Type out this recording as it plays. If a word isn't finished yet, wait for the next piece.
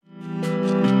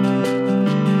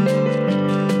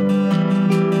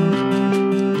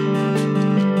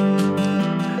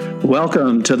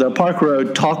Welcome to the Park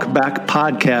Road Talkback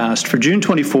podcast for June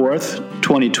 24th,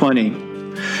 2020.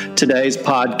 Today's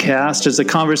podcast is a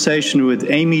conversation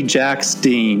with Amy Jacks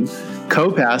Dean,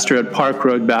 co-pastor at Park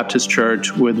Road Baptist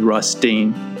Church with Russ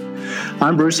Dean.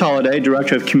 I'm Bruce Holliday,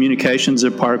 Director of Communications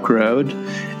at Park Road,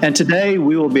 and today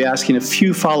we will be asking a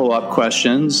few follow-up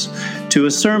questions to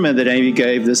a sermon that Amy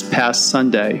gave this past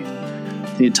Sunday.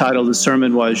 The title of the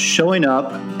sermon was Showing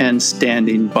Up and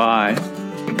Standing By.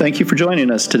 Thank you for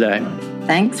joining us today.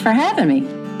 Thanks for having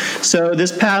me. So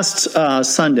this past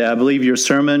Sunday, I believe your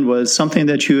sermon was something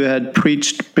that you had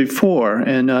preached before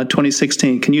in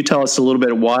 2016. Can you tell us a little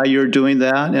bit why you're doing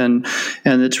that and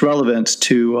its relevance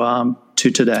to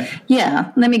today?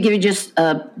 Yeah, let me give you just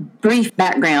a brief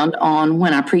background on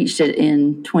when I preached it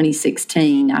in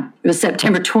 2016. It was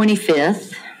September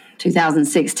 25th,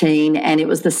 2016, and it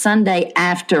was the Sunday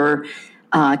after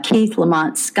Keith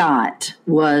Lamont Scott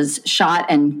was shot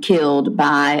and killed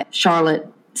by Charlotte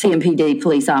CMPD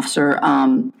police officer.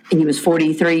 He was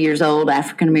 43 years old,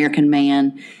 African-American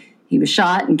man. He was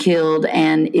shot and killed,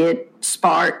 and it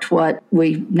sparked what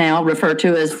we now refer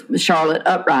to as the Charlotte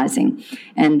Uprising.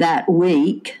 And that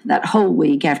whole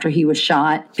week after he was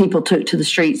shot, people took to the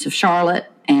streets of Charlotte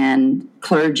and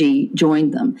clergy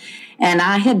joined them. And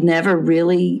I had never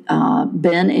really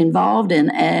been involved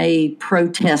in a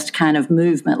protest kind of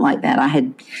movement like that. I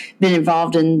had been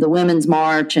involved in the Women's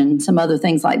March and some other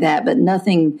things like that, but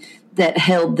nothing that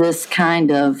held this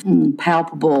kind of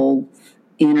palpable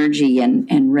energy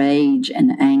and rage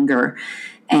and anger.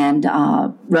 And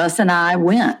Russ and I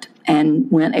went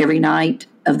every night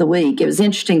of the week. It was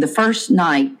interesting. The first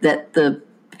night that the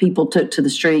people took to the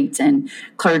streets and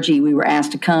clergy, we were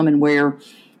asked to come and wear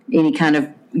any kind of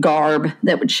garb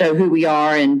that would show who we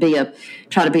are and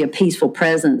try to be a peaceful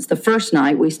presence. The first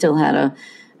night, we still had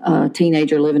a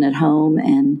teenager living at home,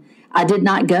 and I did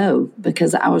not go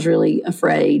because I was really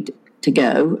afraid to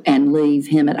go and leave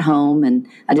him at home, and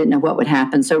I didn't know what would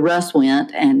happen. So Russ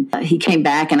went, and he came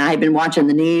back, and I had been watching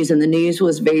the news, and the news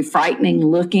was very frightening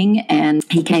looking, and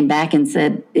he came back and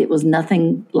said it was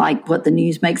nothing like what the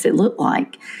news makes it look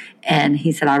like. And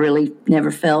he said, I really never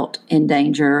felt in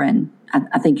danger, and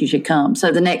I think you should come.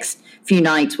 So the next few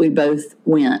nights, we both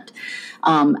went.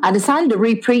 I decided to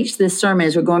re-preach this sermon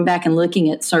as we're going back and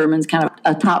looking at sermons, kind of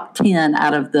a top 10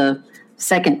 out of the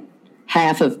second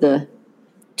half of the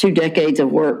 2 decades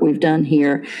of work we've done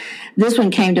here. This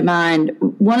one came to mind.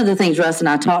 One of the things Russ and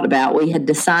I talked about, we had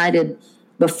decided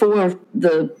before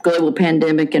the global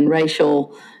pandemic and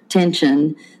racial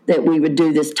tension that we would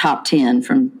do this top 10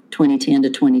 from 2010 to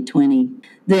 2020.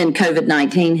 Then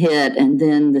COVID-19 hit, and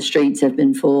then the streets have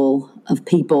been full of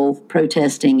people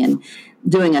protesting, and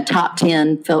doing a top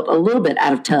 10 felt a little bit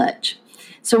out of touch.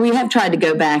 So we have tried to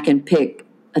go back and pick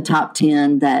a top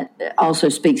 10 that also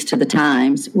speaks to the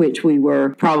times, which we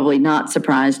were probably not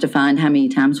surprised to find how many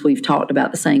times we've talked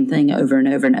about the same thing over and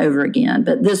over and over again.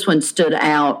 But this one stood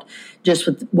out just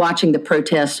with watching the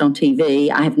protests on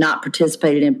TV. I have not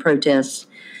participated in protests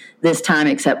this time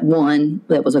except one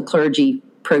that was a clergy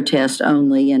protest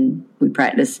only, and we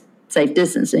practiced safe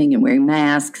distancing and wearing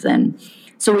masks. And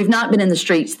so we've not been in the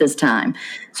streets this time.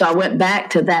 So I went back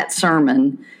to that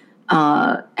sermon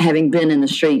having been in the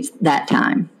streets that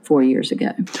time 4 years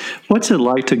ago. What's it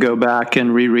like to go back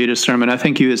and reread a sermon? I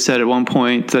think you had said at one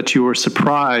point that you were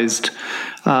surprised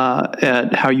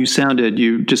at how you sounded.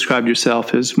 You described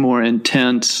yourself as more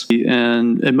intense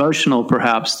and emotional,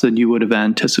 perhaps, than you would have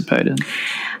anticipated.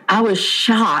 I was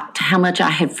shocked how much I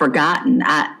had forgotten.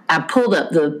 I pulled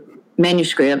up the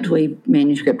manuscript. We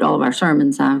manuscript all of our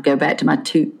sermons. I go back to my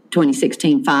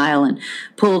 2016 file and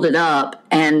pulled it up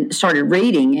and started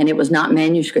reading, and it was not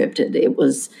manuscripted. It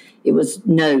was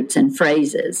notes and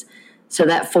phrases. So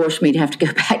that forced me to have to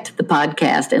go back to the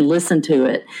podcast and listen to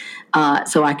it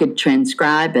so I could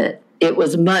transcribe it. It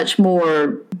was much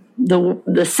more,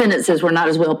 the sentences were not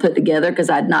as well put together because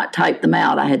I'd not typed them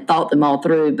out. I had thought them all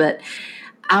through, but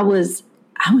I was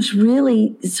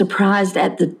really surprised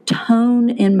at the tone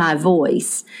in my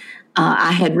voice.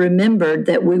 I had remembered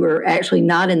that we were actually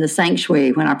not in the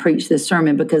sanctuary when I preached this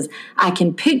sermon, because I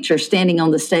can picture standing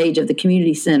on the stage of the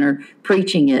community center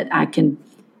preaching it.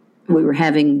 We were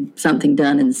having something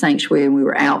done in the sanctuary, and we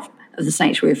were out of the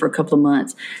sanctuary for a couple of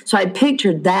months. So I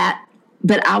pictured that,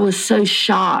 but I was so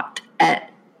shocked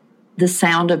at the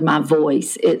sound of my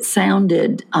voice. It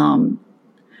sounded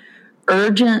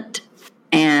urgent,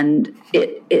 and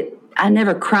I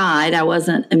never cried. I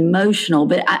wasn't emotional,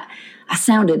 but I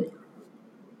sounded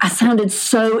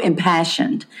so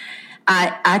impassioned.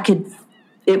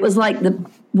 It was like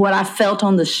what I felt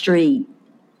on the street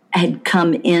had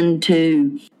come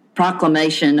into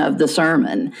proclamation of the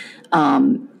sermon.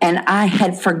 And I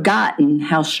had forgotten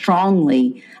how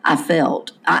strongly I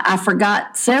felt. I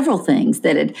forgot several things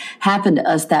that had happened to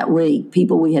us that week,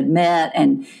 people we had met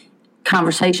and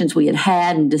conversations we had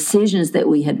had and decisions that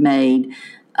we had made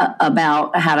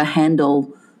about how to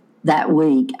handle that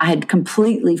week. I had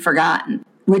completely forgotten,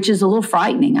 which is a little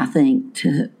frightening, I think,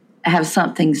 to have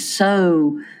something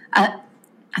so...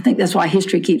 I think that's why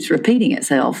history keeps repeating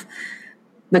itself,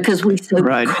 because we so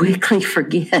quickly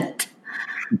forget.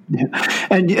 Yeah.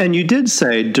 And you did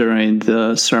say during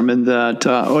the sermon that,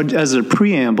 or as a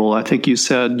preamble, I think you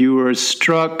said you were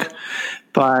struck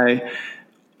by,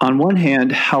 on one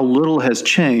hand, how little has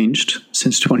changed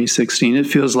since 2016. It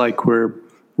feels like we're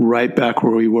right back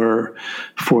where we were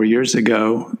 4 years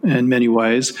ago in many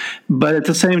ways. But at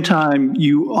the same time,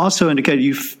 you also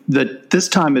indicated that this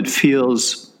time it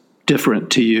feels different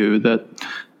to you, that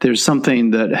there's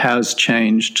something that has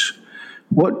changed.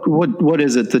 What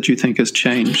is it that you think has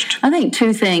changed? I think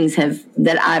two things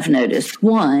that I've noticed.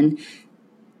 One,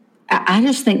 I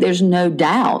just think there's no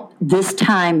doubt this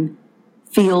time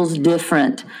feels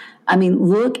different. I mean,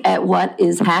 look at what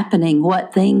is happening,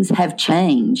 what things have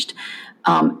changed.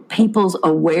 People's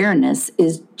awareness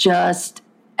is just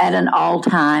at an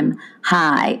all-time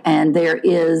high, and there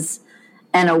is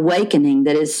an awakening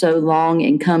that is so long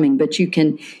in coming, but you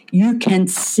can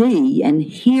see and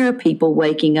hear people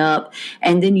waking up,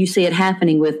 and then you see it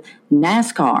happening with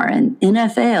NASCAR and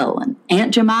NFL and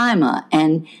Aunt Jemima,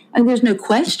 and there's no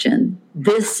question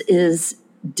this is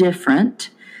different.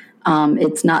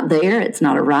 It's not there, it's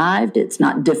not arrived, it's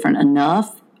not different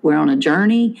enough. We're on a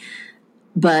journey,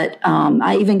 but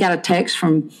I even got a text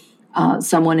from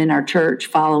someone in our church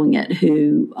following it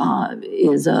who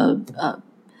is a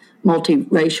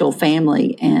multiracial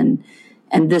family, and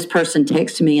this person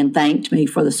texted me and thanked me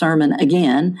for the sermon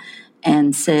again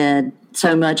and said,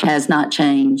 so much has not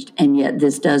changed, and yet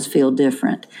this does feel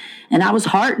different. And I was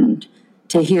heartened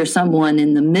to hear someone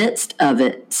in the midst of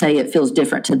it say it feels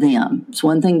different to them. It's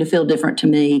one thing to feel different to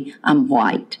me. I'm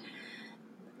white.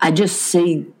 I just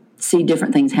see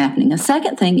different things happening. A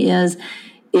second thing is,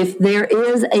 if there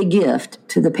is a gift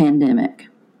to the pandemic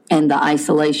and the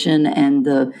isolation and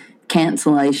the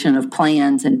cancellation of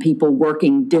plans and people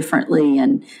working differently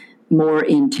and more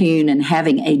in tune and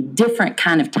having a different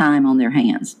kind of time on their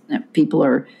hands. People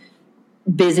are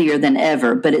busier than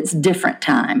ever, but it's different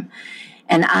time.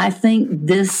 And I think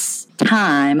this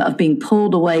time of being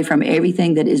pulled away from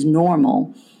everything that is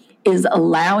normal is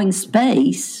allowing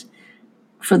space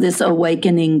for this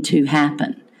awakening to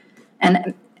happen.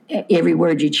 And every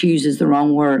word you choose is the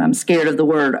wrong word. I'm scared of the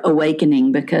word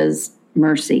awakening because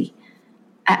mercy.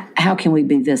 How can we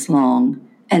be this long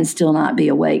and still not be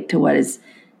awake to what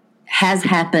has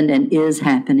happened and is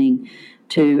happening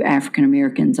to African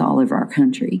Americans all over our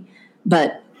country?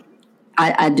 But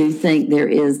I do think there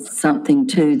is something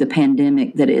to the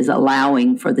pandemic that is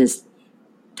allowing for this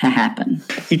to happen.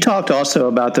 You talked also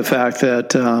about the fact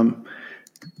that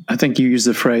I think you used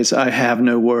the phrase, I have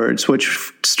no words,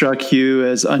 which struck you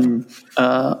as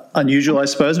unusual, I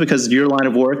suppose, because your line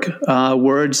of work,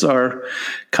 words are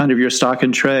kind of your stock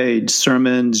and trade,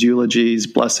 sermons, eulogies,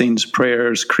 blessings,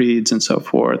 prayers, creeds, and so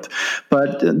forth.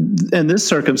 But in this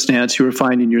circumstance, you were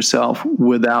finding yourself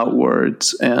without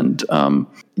words. And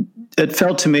it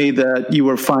felt to me that you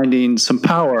were finding some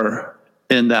power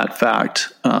in that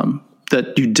fact,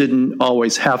 that you didn't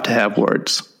always have to have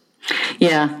words.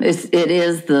 Yeah, it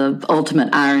is the ultimate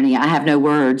irony. I have no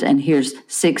words, and here's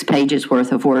 6 pages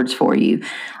worth of words for you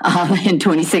in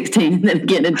 2016, and then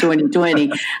again in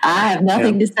 2020. I have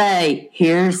nothing to say.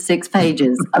 Here's 6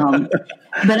 pages.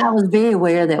 But I was very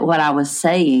aware that what I was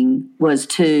saying was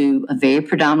to a very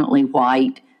predominantly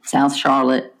white South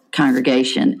Charlotte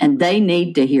congregation, and they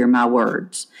need to hear my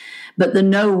words. But the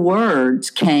no words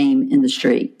came in the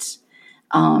streets.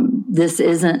 This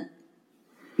isn't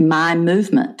my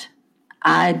movement.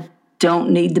 I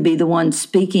don't need to be the one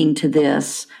speaking to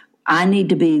this. I need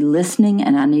to be listening,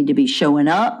 and I need to be showing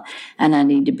up, and I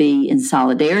need to be in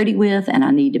solidarity with, and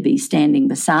I need to be standing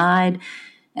beside.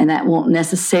 And that won't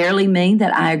necessarily mean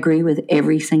that I agree with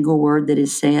every single word that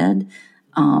is said.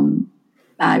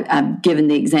 I've given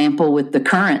the example with the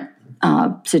current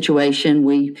situation.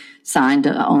 We signed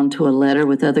onto a letter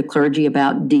with other clergy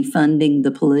about defunding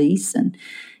the police, and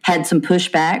had some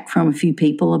pushback from a few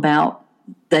people about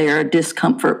their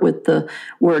discomfort with the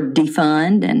word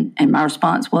defund. And my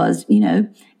response was, if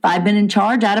I'd been in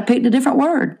charge, I'd have picked a different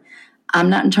word. I'm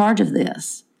not in charge of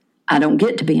this. I don't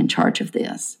get to be in charge of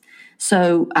this.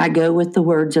 So I go with the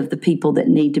words of the people that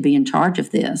need to be in charge of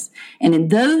this. And in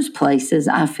those places,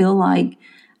 I feel like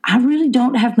I really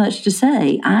don't have much to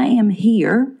say. I am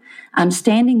here. I'm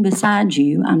standing beside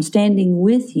you. I'm standing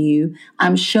with you.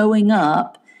 I'm showing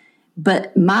up.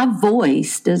 But my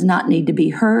voice does not need to be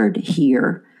heard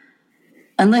here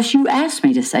unless you ask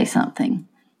me to say something.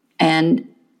 And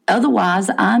otherwise,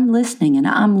 I'm listening and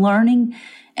I'm learning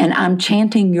and I'm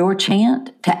chanting your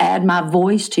chant to add my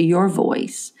voice to your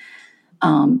voice.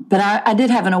 But I did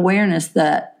have an awareness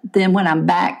that then when I'm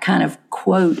back kind of,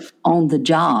 quote, on the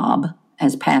job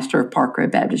as pastor of Park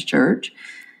Road Baptist Church,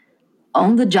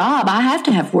 on the job, I have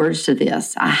to have words to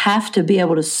this. I have to be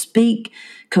able to speak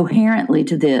coherently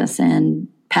to this and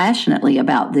passionately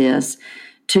about this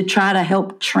to try to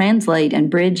help translate and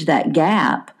bridge that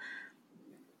gap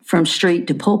from street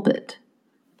to pulpit.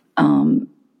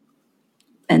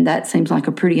 And that seems like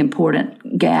a pretty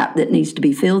important gap that needs to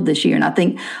be filled this year. And I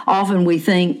think often we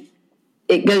think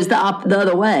it goes the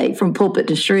other way, from pulpit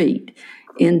to street.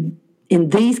 In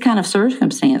these kind of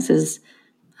circumstances,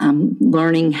 I'm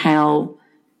learning how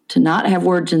to not have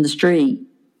words in the street,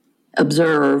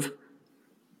 observe,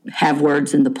 have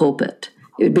words in the pulpit.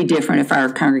 It would be different if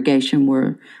our congregation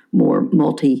were more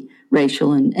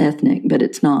multiracial and ethnic, but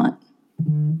it's not.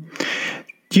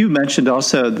 You mentioned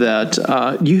also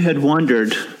that you had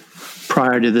wondered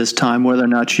prior to this time whether or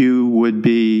not you would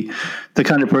be the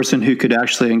kind of person who could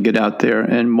actually get out there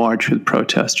and march with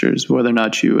protesters, whether or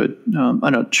not you would, I'm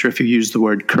not sure if you used the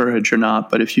word courage or not,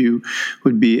 but if you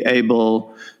would be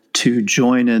able to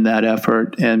join in that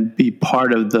effort and be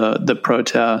part of the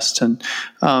protest. And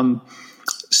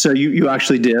so you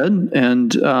actually did.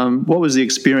 And what was the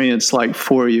experience like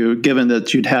for you, given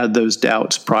that you'd had those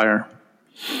doubts prior?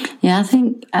 Yeah, I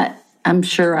think I'm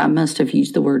sure I must have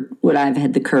used the word, would I have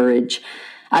had the courage?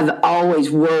 I've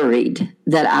always worried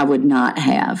that I would not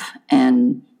have,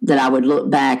 and that I would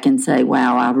look back and say,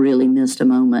 wow, I really missed a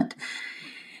moment.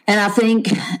 And I think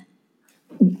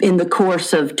in the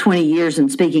course of 20 years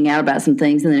and speaking out about some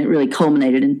things, and then it really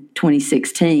culminated in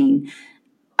 2016,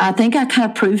 I think I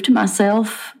kind of proved to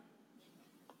myself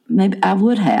maybe I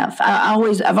would have.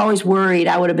 I've always worried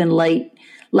I would have been late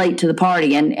to the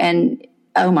party. And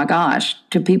oh my gosh,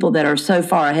 to people that are so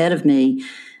far ahead of me,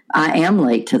 I am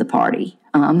late to the party.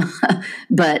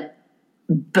 But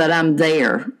I'm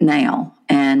there now.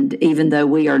 And even though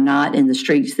we are not in the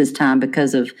streets this time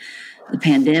because of the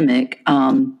pandemic,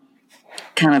 kind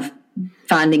of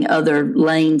finding other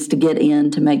lanes to get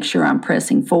in to make sure I'm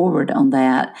pressing forward on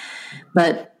that.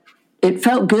 But it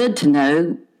felt good to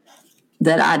know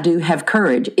that I do have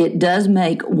courage. It does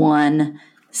make one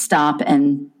stop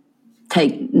and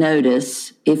take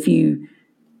notice. If you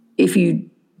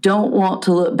don't want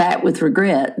to look back with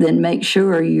regret, then make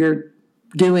sure you're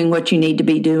doing what you need to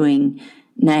be doing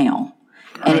now.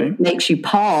 And It makes you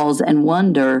pause and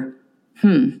wonder,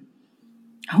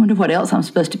 I wonder what else I'm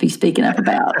supposed to be speaking up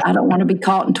about. I don't want to be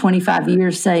caught in 25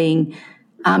 years saying,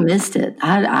 I missed it.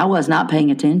 I was not paying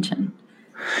attention.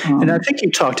 And I think you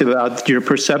talked about your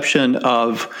perception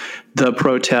of the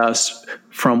protests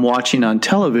from watching on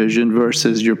television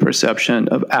versus your perception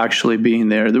of actually being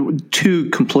there. There were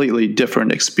two completely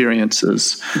different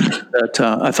experiences that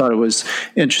I thought it was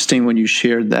interesting when you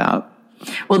shared that.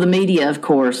 Well, the media, of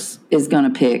course, is going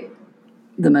to pick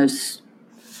the most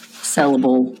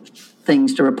sellable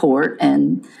things to report.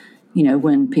 And, you know,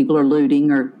 when people are looting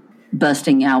or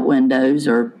busting out windows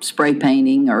or spray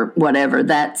painting or whatever,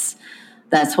 that's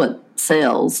what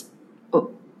sells.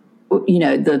 You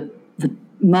know, the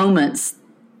moments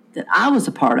that I was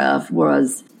a part of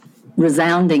was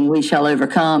resounding "We Shall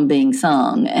Overcome" being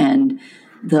sung, and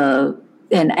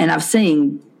I've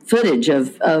seen footage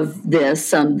of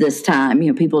this time,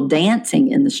 you know, people dancing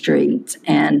in the streets,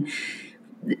 and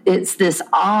it's this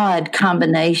odd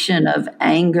combination of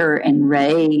anger and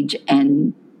rage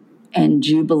and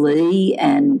jubilee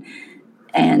and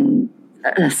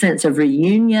a sense of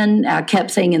reunion. I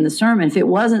kept saying in the sermon, if it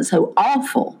wasn't so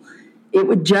awful, it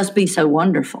would just be so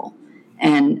wonderful.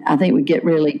 And I think we get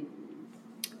really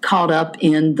caught up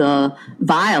in the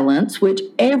violence, which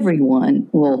everyone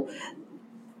will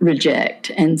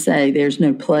reject and say there's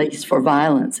no place for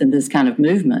violence in this kind of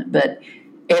movement. But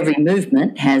every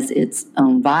movement has its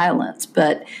own violence.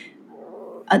 But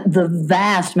the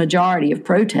vast majority of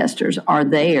protesters are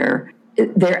there.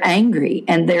 They're angry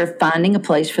and they're finding a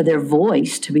place for their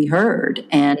voice to be heard,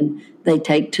 and they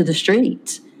take to the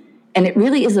streets. And it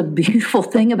really is a beautiful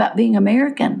thing about being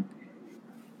American.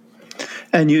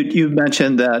 And you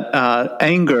mentioned that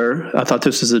anger, I thought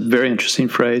this was a very interesting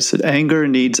phrase, that anger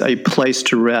needs a place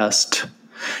to rest.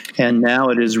 And now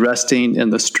it is resting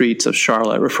in the streets of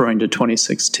Charlotte, referring to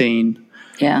 2016.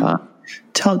 Yeah.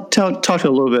 Talk a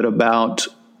little bit about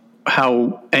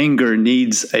how anger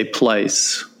needs a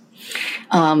place.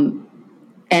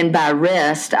 And by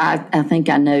rest, I think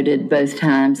I noted both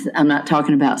times, I'm not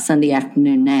talking about Sunday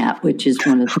afternoon nap, which is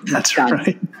one of God's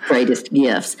greatest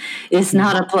gifts. It's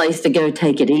not a place to go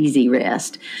take it easy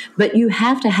rest, but you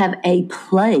have to have a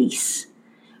place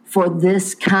for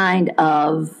this kind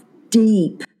of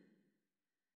deep,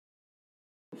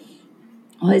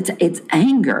 it's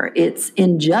anger, it's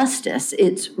injustice,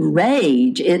 it's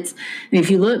rage.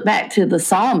 If you look back to the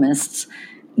psalmists,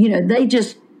 they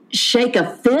just shake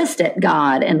a fist at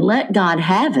God and let God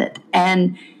have it.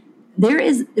 And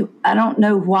I don't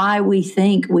know why we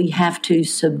think we have to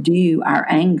subdue our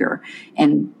anger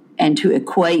and to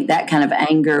equate that kind of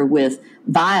anger with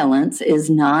violence is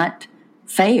not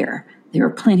fair. There are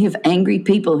plenty of angry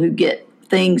people who get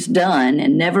things done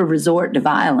and never resort to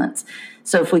violence.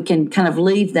 So if we can kind of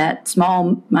leave that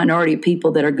small minority of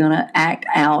people that are going to act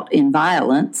out in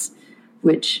violence,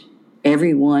 which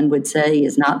everyone would say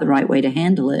is not the right way to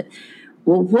handle it.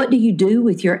 Well, what do you do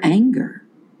with your anger?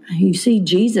 You see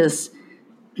Jesus,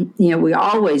 we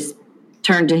always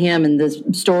turn to him in this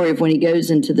story of when he goes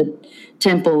into the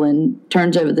temple and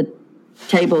turns over the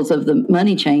tables of the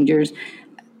money changers.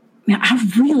 I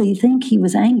really think he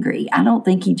was angry. I don't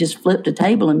think he just flipped a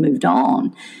table and moved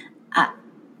on.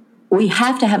 We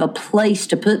have to have a place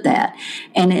to put that.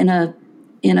 And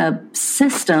in a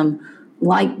system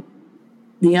like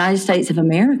the United States of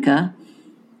America,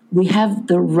 we have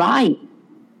the right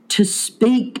to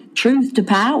speak truth to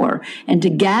power and to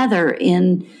gather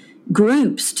in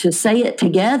groups to say it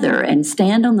together and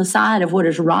stand on the side of what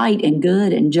is right and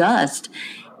good and just,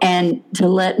 and to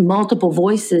let multiple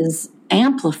voices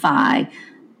amplify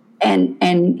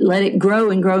and let it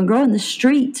grow and grow and grow. And the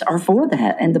streets are for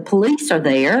that. And the police are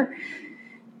there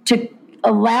to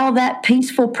allow that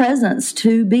peaceful presence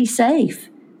to be safe,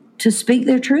 to speak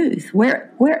their truth.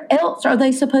 Where else are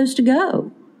they supposed to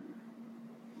go?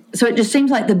 So it just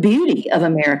seems like the beauty of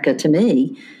America to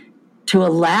me, to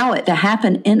allow it to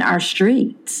happen in our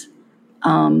streets.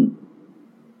 And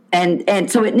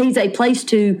so it needs a place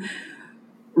to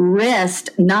rest,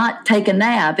 not take a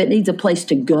nap. It needs a place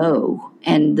to go.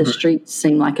 And the streets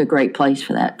seem like a great place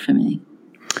for that for me.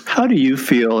 How do you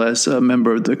feel as a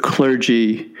member of the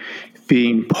clergy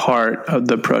being part of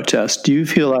the protest? Do you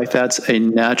feel like that's a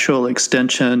natural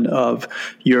extension of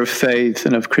your faith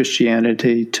and of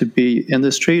Christianity to be in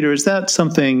the street, or is that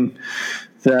something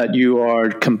that you are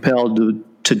compelled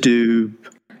to do?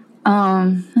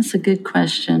 That's a good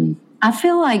question. I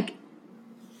feel like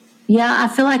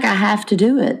I have to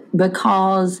do it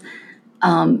because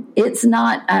it's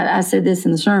not, I said this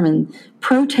in the sermon,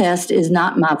 protest is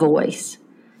not my voice.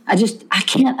 I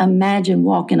can't imagine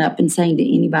walking up and saying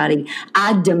to anybody,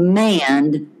 I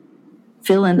demand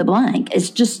fill in the blank. It's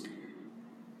just,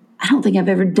 I don't think I've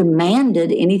ever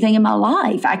demanded anything in my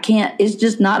life. It's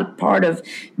just not a part of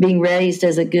being raised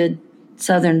as a good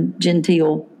Southern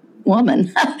genteel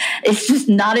woman. It's just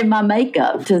not in my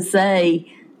makeup to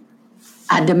say,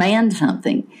 I demand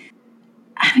something.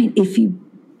 I mean,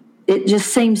 it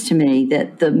just seems to me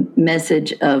that the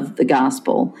message of the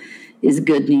gospel is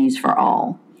good news for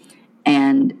all.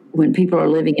 And when people are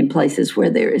living in places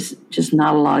where there is just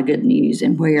not a lot of good news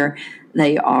and where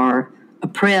they are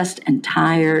oppressed and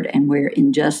tired and where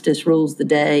injustice rules the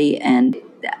day. And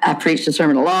I preached a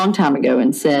sermon a long time ago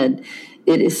and said,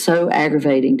 it is so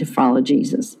aggravating to follow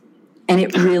Jesus. And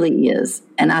it really is.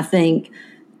 And I think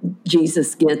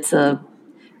Jesus gets a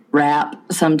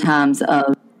rap sometimes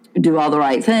of do all the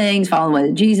right things, follow the way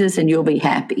of Jesus, and you'll be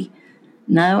happy.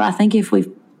 No, I think if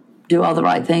we do all the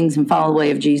right things and follow the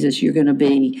way of Jesus, you're going to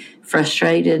be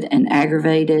frustrated and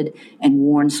aggravated and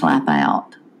worn slap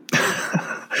out.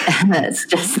 And that's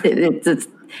just,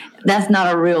 that's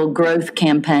not a real growth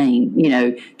campaign.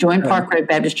 Join Park Road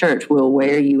Baptist Church, will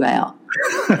wear you out.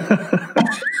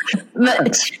 But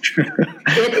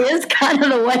it is kind of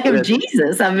the way of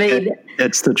Jesus. I mean,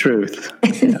 it's the truth.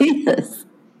 It is.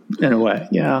 In a way,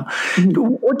 yeah.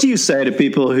 What do you say to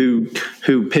people who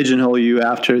pigeonhole you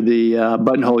after the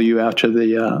buttonhole you after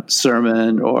the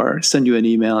sermon, or send you an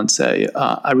email and say,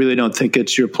 "I really don't think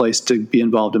it's your place to be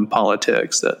involved in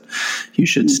politics. That you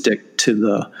should stick to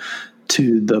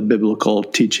the biblical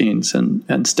teachings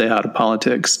and stay out of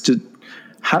politics."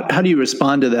 How do you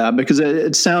respond to that? Because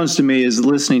it sounds to me, as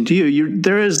listening to you,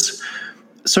 there is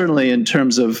certainly, in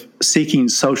terms of seeking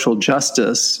social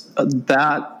justice,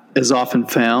 that is often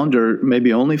found, or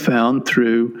maybe only found,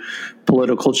 through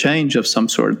political change of some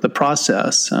sort, the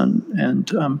process. And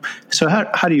so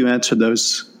how do you answer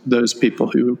those people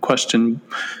who question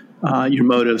your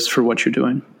motives for what you're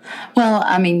doing? Well,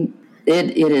 I mean,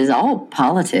 it is all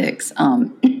politics.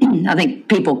 I think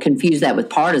people confuse that with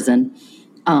partisan.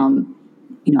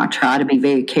 I try to be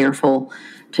very careful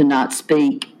to not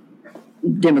speak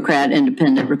Democrat,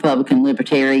 Independent, Republican,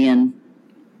 Libertarian,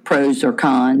 pros or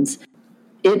cons.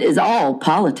 It is all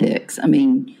politics. I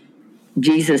mean,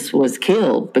 Jesus was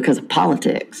killed because of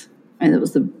politics. And it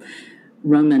was the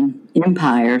Roman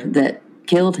Empire that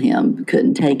killed him,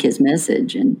 couldn't take his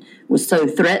message, and was so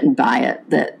threatened by it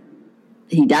that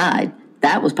he died.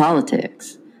 That was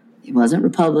politics. It wasn't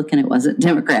Republican, it wasn't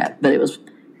Democrat, but it was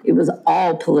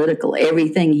all political.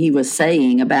 Everything he was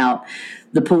saying about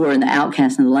the poor and the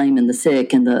outcast and the lame and the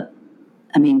sick and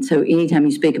so anytime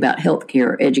you speak about healthcare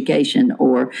or education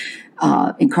or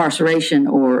incarceration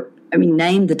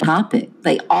name the topic,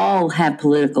 they all have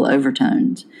political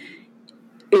overtones.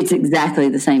 It's exactly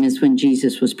the same as when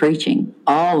Jesus was preaching.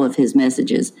 All of his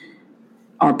messages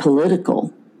are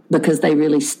political because they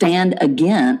really stand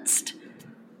against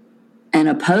and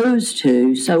opposed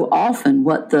to so often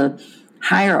what the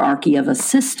hierarchy of a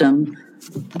system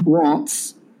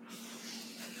wants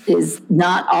does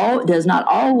not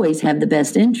always have the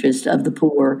best interest of the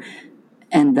poor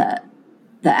and the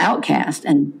outcast.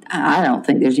 And I don't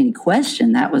think there's any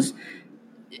question that was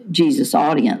Jesus'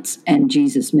 audience and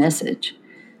Jesus' message.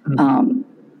 Mm-hmm.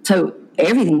 So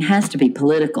everything has to be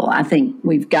political. I think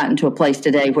we've gotten to a place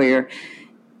today where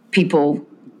people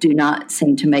do not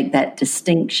seem to make that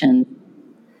distinction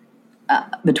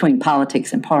between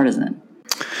politics and partisan.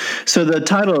 So the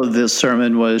title of this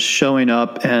sermon was Showing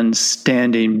Up and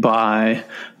Standing By.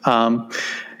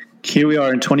 Here we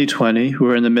are in 2020.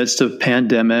 We're in the midst of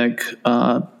pandemic.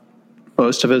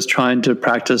 Most of us trying to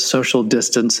practice social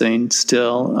distancing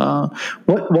still.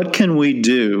 What can we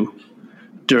do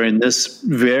during this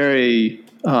very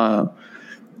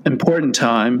important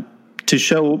time to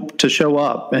show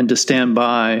up and to stand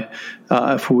by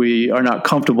if we are not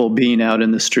comfortable being out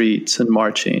in the streets and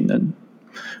marching? And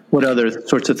what other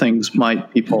sorts of things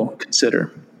might people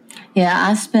consider? Yeah,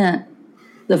 I spent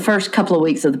the first couple of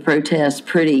weeks of the protest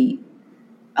pretty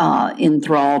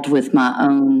enthralled with my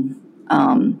own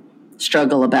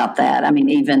struggle about that. I mean,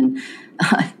 even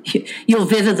you'll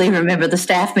vividly remember the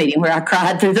staff meeting where I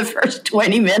cried through the first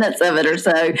 20 minutes of it or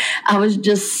so. I was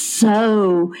just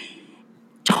so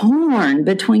torn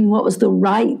between what was the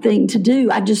right thing to do.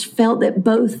 I just felt that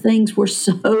both things were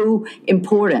so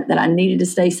important, that I needed to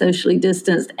stay socially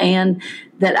distanced and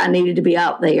that I needed to be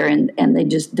out there, and they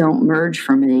just don't merge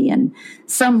for me. And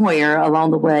somewhere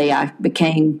along the way, I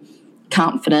became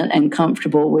confident and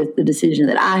comfortable with the decision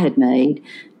that I had made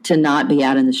to not be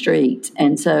out in the streets.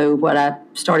 And so what I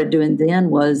started doing then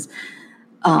was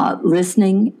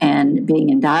listening and being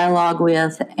in dialogue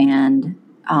with and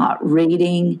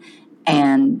reading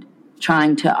and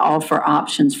trying to offer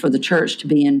options for the church to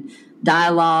be in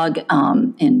dialogue,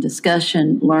 in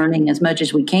discussion, learning as much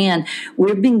as we can.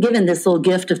 We've been given this little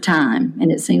gift of time,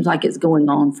 and it seems like it's going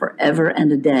on forever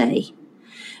and a day.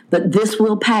 But this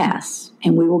will pass,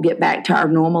 and we will get back to our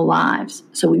normal lives.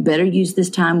 So we better use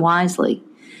this time wisely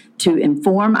to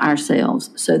inform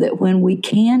ourselves so that when we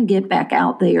can get back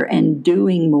out there and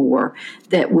doing more,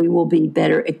 that we will be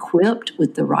better equipped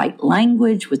with the right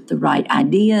language, with the right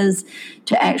ideas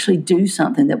to actually do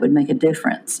something that would make a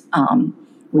difference.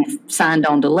 We've signed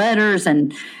on to letters,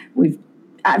 and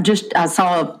I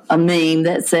saw a meme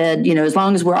that said, as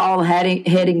long as we're all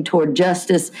heading toward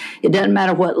justice, it doesn't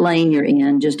matter what lane you're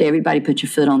in, just everybody put your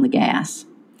foot on the gas.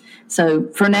 So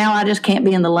for now, I just can't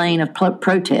be in the lane of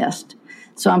protest.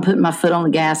 So I'm putting my foot on the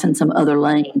gas in some other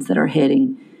lanes that are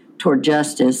heading toward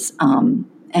justice.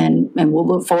 And we'll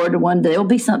look forward to one day. There'll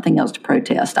be something else to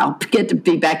protest. I'll get to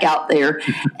be back out there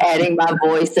adding my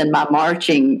voice and my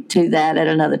marching to that at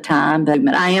another time.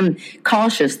 But I am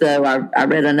cautious, though. I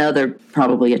read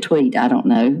probably a tweet, I don't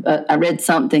know. I read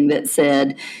something that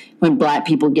said, when black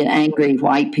people get angry,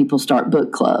 white people start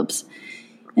book clubs.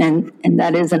 And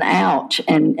that is an ouch.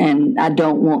 And I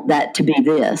don't want that to be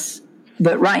this.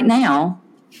 But right now,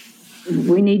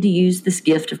 we need to use this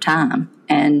gift of time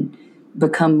and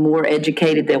become more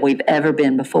educated than we've ever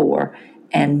been before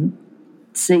and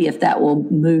see if that will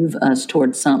move us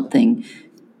towards something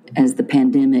as the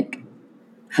pandemic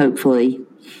hopefully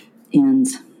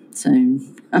ends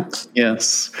soon.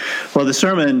 Yes. Well, the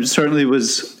sermon certainly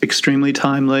was extremely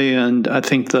timely, and I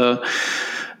think the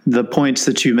points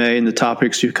that you made and the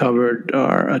topics you covered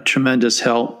are a tremendous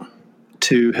help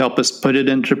to help us put it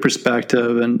into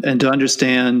perspective and to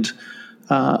understand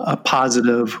a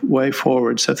positive way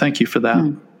forward. So thank you for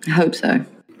that. I hope so.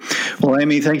 Well,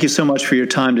 Amy, thank you so much for your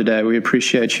time today. We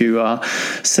appreciate you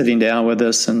sitting down with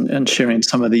us and sharing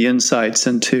some of the insights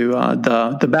into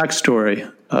the backstory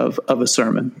of a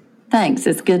sermon. Thanks.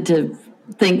 It's good to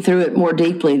think through it more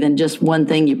deeply than just one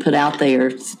thing you put out there.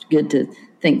 It's good to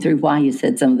think through why you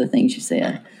said some of the things you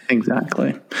said.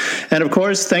 Exactly. And of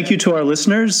course, thank you to our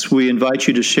listeners. We invite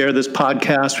you to share this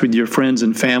podcast with your friends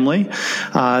and family.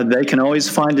 They can always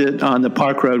find it on the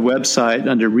Park Road website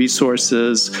under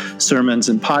resources, sermons,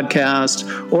 and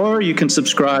podcast, or you can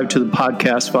subscribe to the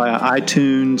podcast via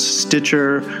iTunes,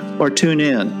 Stitcher, or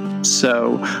TuneIn.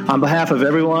 So on behalf of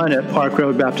everyone at Park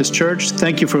Road Baptist Church,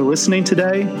 thank you for listening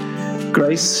today.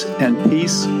 Grace and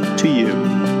peace to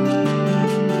you.